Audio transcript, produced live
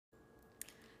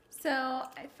So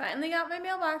I finally got my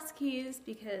mailbox keys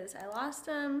because I lost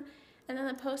them, and then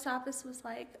the post office was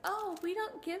like, oh, we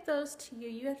don't give those to you.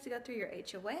 You have to go through your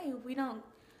HOA. We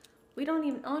don't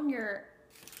even own your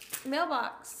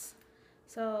mailbox.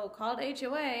 So called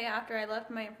HOA after I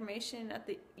left my information at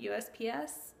the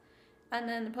USPS, and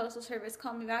then the postal service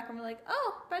called me back and were like,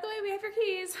 oh, by the way, we have your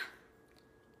keys.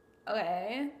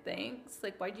 Okay, thanks.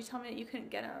 Like, why'd you tell me that you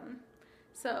couldn't get them?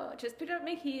 So just picked up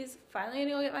my keys, finally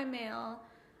gonna go get my mail.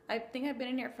 I think I've been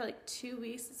in here for like 2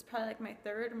 weeks. It's probably like my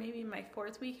 3rd or maybe my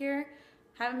 4th week here.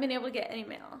 Haven't been able to get any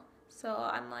mail. So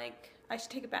I'm like, I should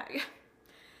take it back.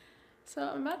 So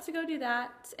I'm about to go do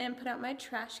that and put out my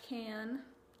trash can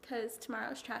because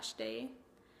tomorrow's trash day.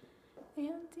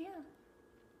 And yeah,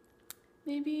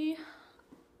 maybe,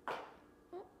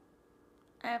 oh,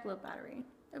 I have low battery,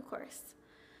 of course.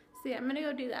 So yeah, I'm gonna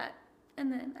go do that and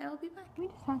then I will be back. Can we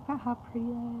just talk about how pretty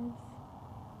that is?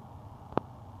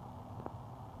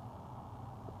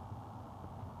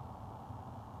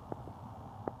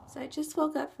 So I just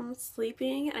woke up from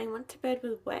sleeping and I went to bed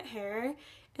with wet hair,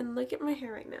 and look at my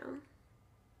hair right now.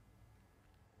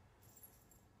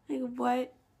 Like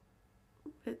what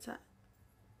is that?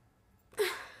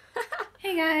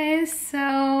 Hey guys,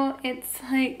 so it's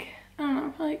like, I don't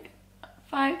know, like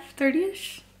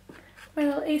 5:30ish, my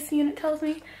little AC unit tells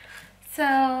me. So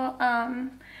I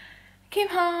came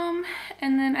home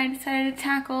and then I decided to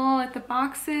tackle like the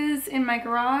boxes in my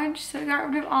garage, so I got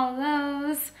rid of all of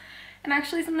those. And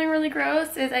actually something really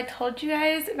gross is I told you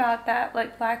guys about that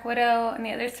like black widow and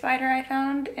the other spider I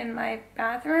found in my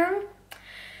bathroom.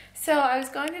 So I was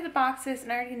going through the boxes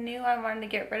and I already knew I wanted to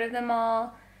get rid of them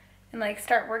all and like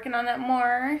start working on that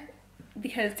more,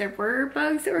 because there were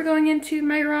bugs that were going into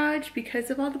my garage because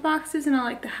of all the boxes and all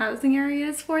like the housing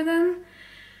areas for them.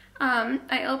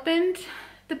 I opened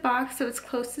the box that was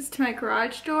closest to my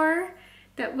garage door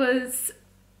that was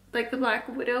like the black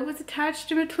widow was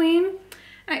attached in between.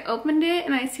 I opened it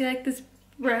and I see like this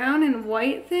brown and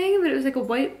white thing, but it was like a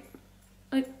white,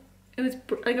 like it was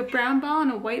like a brown ball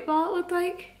and a white ball it looked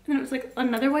like, and then it was like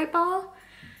another white ball.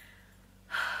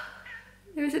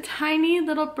 There was a tiny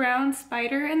little brown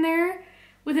spider in there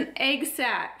with an egg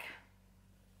sac.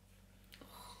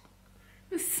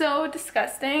 It was so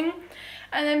disgusting.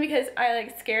 And then because I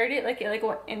like scared it, like it like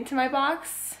went into my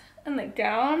box and like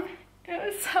down. It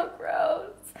was so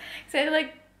gross. So I had to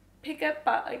like pick up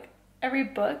like every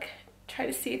book, try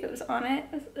to see if it was on it.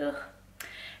 It was, ugh.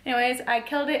 Anyways, I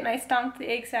killed it and I stomped the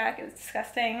egg sac. It was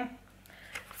disgusting.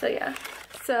 So yeah,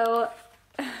 so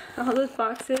all those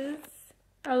boxes,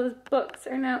 all those books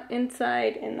are now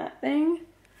inside in that thing.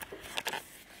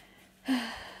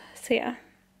 So yeah.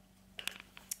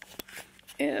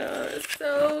 Ew, it's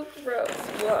so gross.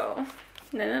 Whoa.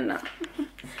 No.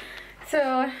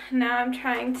 So now I'm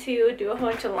trying to do a whole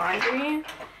bunch of laundry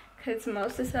because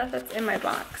most of the stuff that's in my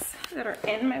box, that are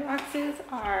in my boxes,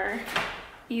 are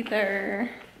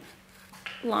either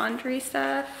laundry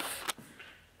stuff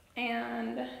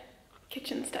and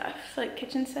kitchen stuff. So like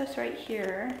kitchen stuff's right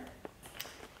here.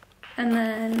 And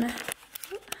then,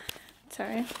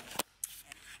 sorry.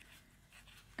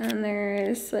 And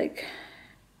there's like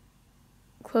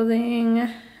clothing,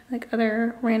 like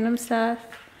other random stuff.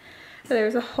 So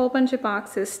there's a whole bunch of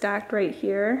boxes stacked right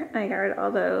here. I got rid of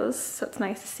all those, so it's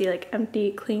nice to see like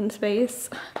empty, clean space,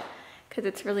 because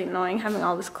it's really annoying having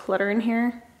all this clutter in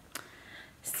here.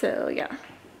 So yeah.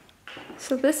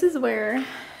 So this is where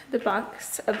the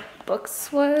box of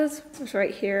books was. It was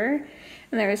right here.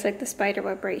 And there was like the spider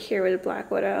web right here with the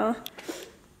black widow.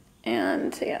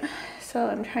 And yeah, so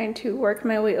I'm trying to work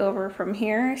my way over from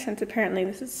here, since apparently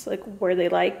this is like where they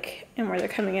like and where they're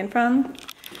coming in from.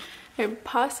 They're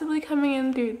possibly coming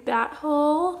in through that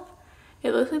hole.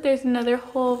 It looks like there's another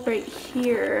hole right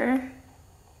here.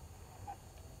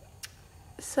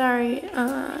 Sorry,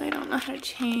 I don't know how to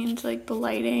change like the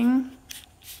lighting.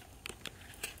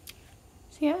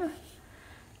 So yeah.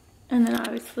 And then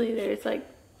obviously there's like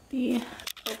the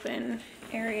open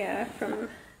area from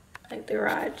like the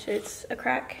garage. It's a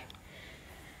crack.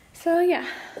 So yeah,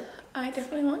 I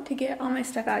definitely want to get all my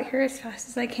stuff out here as fast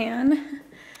as I can.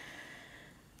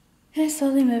 And it's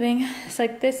slowly moving. It's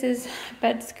like this is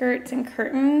bed skirts and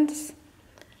curtains.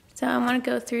 So I want to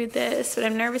go through this, but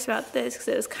I'm nervous about this because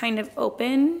it was kind of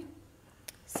open.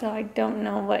 So I don't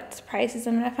know what surprises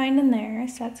I'm gonna find in there.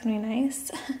 So that's gonna be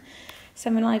nice. So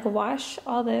I'm gonna like wash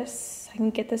all this. I can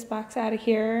get this box out of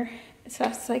here as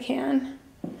fast as I can.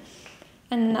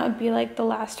 And then that would be like the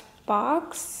last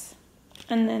box.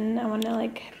 And then I want to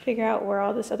like figure out where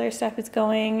all this other stuff is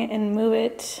going and move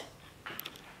it.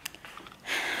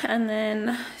 And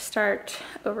then start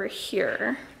over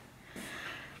here.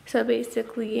 So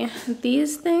basically,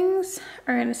 these things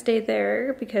are gonna stay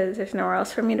there because there's nowhere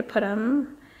else for me to put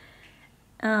them.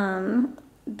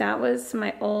 That was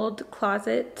my old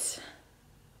closet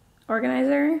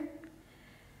organizer.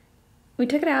 We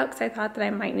took it out because I thought that I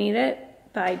might need it,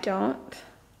 but I don't.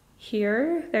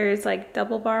 Here, there's like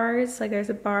double bars, like there's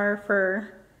a bar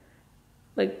for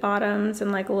like bottoms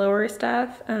and like lower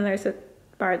stuff, and there's a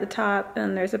bar at the top,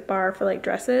 and there's a bar for like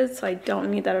dresses, so I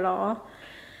don't need that at all.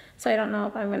 So I don't know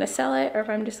if I'm gonna sell it or if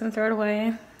I'm just gonna throw it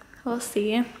away. We'll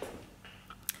see.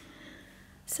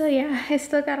 So yeah, I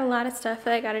still got a lot of stuff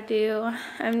that I gotta do.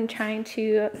 I'm trying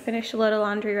to finish a load of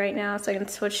laundry right now so I can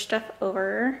switch stuff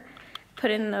over,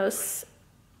 put in those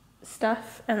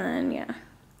stuff, and then yeah.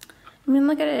 I mean,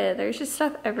 look at it, there's just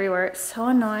stuff everywhere. It's so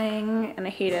annoying and I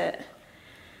hate it.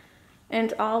 And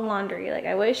it's all laundry. Like,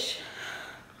 I wish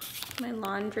my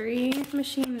laundry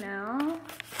machine now,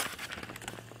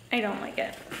 I don't like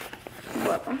it.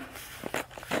 Whoa.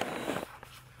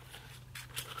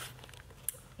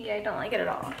 Yeah, I don't like it at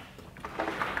all.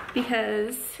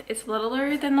 Because it's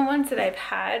littler than the ones that I've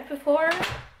had before.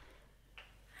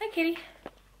 Hi, kitty.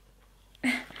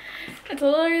 It's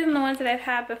littler than the ones that I've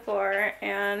had before,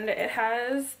 and it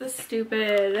has the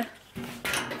stupid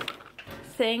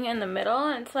thing in the middle,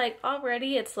 and it's like,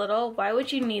 already it's little. Why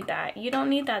would you need that? You don't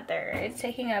need that there. It's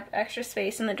taking up extra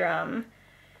space in the drum.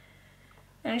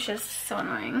 And it's just so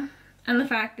annoying. And the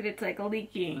fact that it's like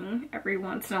leaking every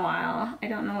once in a while. I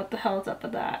don't know what the hell's up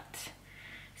with that.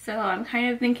 So I'm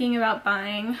kind of thinking about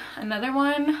buying another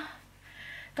one.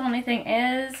 The only thing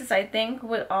is I think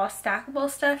with all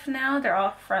stackable stuff now, they're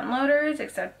all front loaders,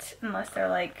 except unless they're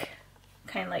like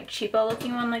kind of like cheapo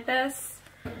looking one like this.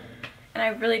 And I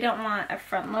really don't want a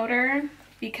front loader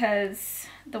because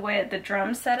the way the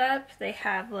drum's set up, they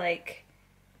have like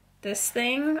this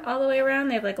thing all the way around.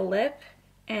 They have like a lip,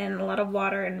 and a lot of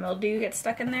water and mildew gets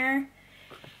stuck in there.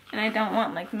 And I don't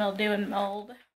want like mildew and mold.